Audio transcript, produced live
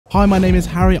Hi, my name is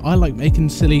Harry. I like making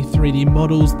silly 3D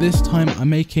models. This time I'm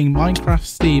making Minecraft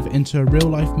Steve into a real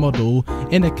life model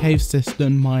in a cave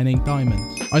system mining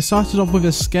diamonds. I started off with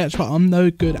a sketch, but I'm no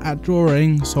good at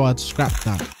drawing, so I'd scrap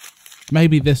that.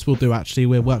 Maybe this will do actually,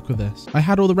 we'll work with this. I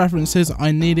had all the references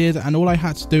I needed and all I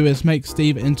had to do is make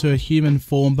Steve into a human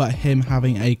form but him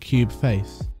having a cube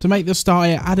face. To make the start,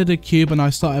 I added a cube and I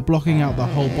started blocking out the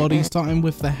whole body, starting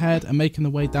with the head and making the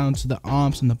way down to the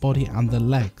arms and the body and the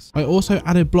legs. I also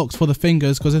added blocks for the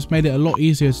fingers because this made it a lot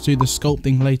easier to do the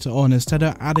sculpting later on. Instead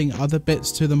of adding other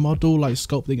bits to the model like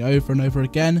sculpting over and over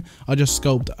again, I just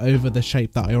sculpt over the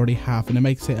shape that I already have and it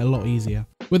makes it a lot easier.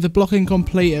 With the blocking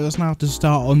complete, it was now to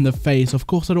start on the face. Of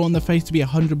course, I don't want the face to be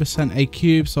 100% a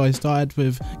cube, so I started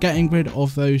with getting rid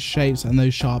of those shapes and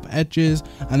those sharp edges,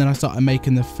 and then I started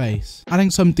making the face.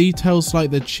 Adding some details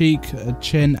like the cheek,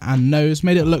 chin, and nose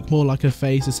made it look more like a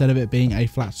face instead of it being a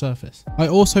flat surface. I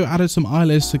also added some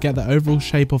eyelids to get the overall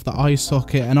shape of the eye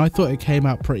socket, and I thought it came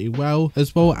out pretty well.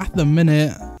 As well, at the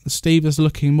minute, Steve is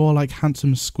looking more like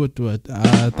handsome Squidward.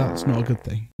 That's not a good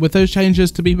thing. With those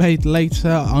changes to be made later,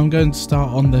 I'm going to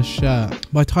start on the shirt.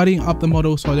 By tidying up the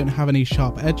model so I don't have any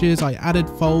sharp edges, I added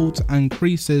folds and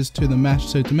creases to the mesh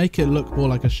so to make it look more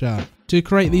like a shirt. To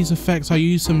create these effects, I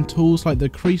used some tools like the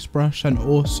crease brush and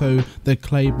also the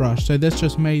clay brush. So this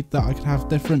just made that I could have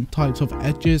different types of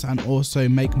edges and also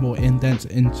make more indents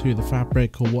into the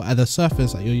fabric or whatever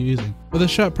surface that you're using. With the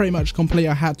shirt pretty much complete,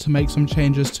 I had to make some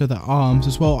changes to the arms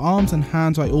as well. Arms and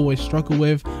hands I always struggle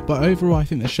with, but overall I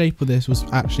think the shape of this was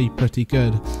actually pretty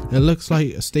good. It looks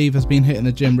like Steve has been hitting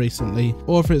the gym recently,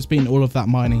 or if it's been all of that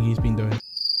mining he's been doing.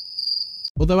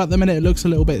 Although at the minute it looks a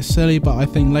little bit silly, but I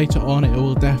think later on it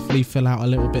will definitely fill out a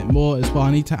little bit more as well.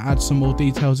 I need to add some more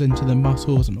details into the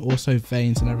muscles and also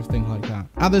veins and everything like that.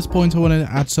 At this point I wanted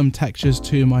to add some textures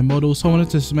to my model, so I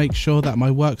wanted to make sure that my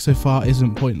work so far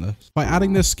isn't pointless. By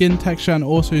adding the skin texture and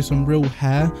also some real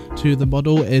hair to the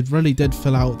model, it really did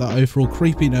fill out the overall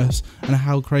creepiness and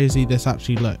how crazy this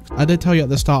actually looks. I did tell you at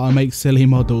the start I make silly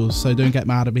models, so don't get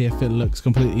mad at me if it looks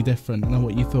completely different than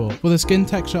what you thought. For the skin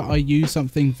texture I used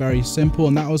something very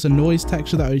simple, and that was a noise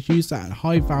texture that I used at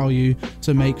high value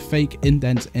to make fake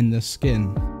indents in the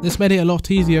skin. This made it a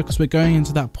lot easier because we're going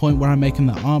into that point where I'm making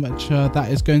the armature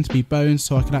that is going to be bones,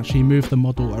 so I can actually move the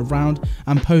model around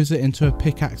and pose it into a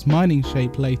pickaxe mining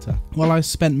shape later. While I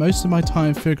spent most of my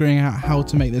time figuring out how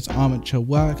to make this armature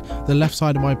work, the left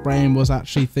side of my brain was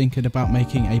actually thinking about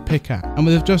making a pickaxe. And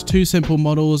with just two simple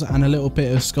models and a little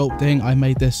bit of sculpting, I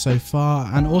made this so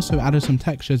far and also added some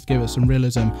textures to give it some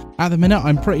realism. At the minute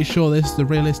I'm pretty sure this is the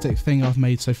realistic thing I've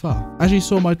made so far. As you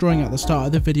saw, my drawing at the start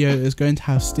of the video is going to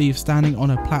have Steve standing on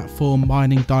a platform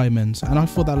mining diamonds, and I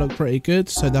thought that looked pretty good,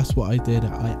 so that's what I did.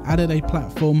 I added a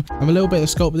platform and a little bit of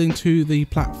sculpting to the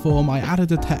platform. I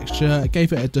added a texture,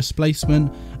 gave it a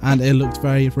displacement, and it looked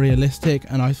very realistic,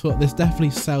 and I thought this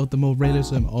definitely sold the more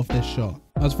realism of this shot.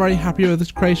 I was very happy with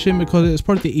this creation because it's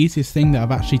probably the easiest thing that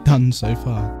I've actually done so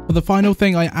far. For the final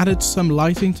thing, I added some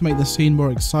lighting to make the scene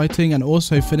more exciting and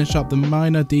also finish up the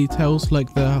minor details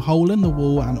like the hole in the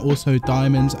wall and also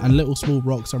diamonds and little small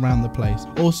rocks around the place.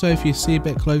 Also, if you see a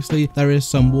bit closely, there is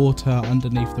some water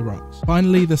underneath the rocks.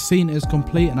 Finally, the scene is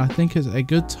complete and I think it's a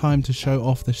good time to show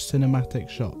off the cinematic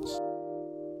shots.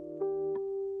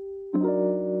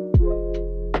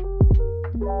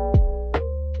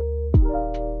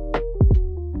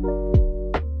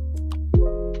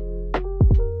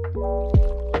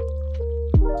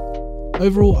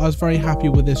 Overall, I was very happy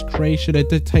with this creation. It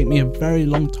did take me a very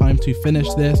long time to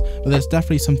finish this, but there's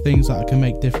definitely some things that I can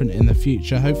make different in the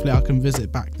future. Hopefully I can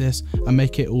visit back this and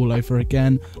make it all over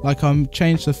again. Like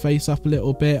change the face up a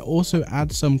little bit, also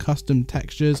add some custom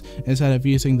textures instead of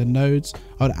using the nodes.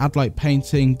 I would add like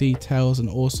painting details and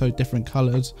also different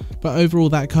colors. But overall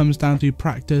that comes down to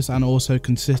practice and also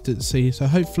consistency. So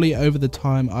hopefully over the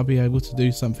time I'll be able to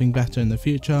do something better in the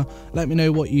future. Let me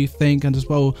know what you think, and as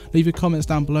well leave your comments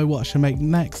down below what I should make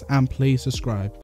next, and please subscribe.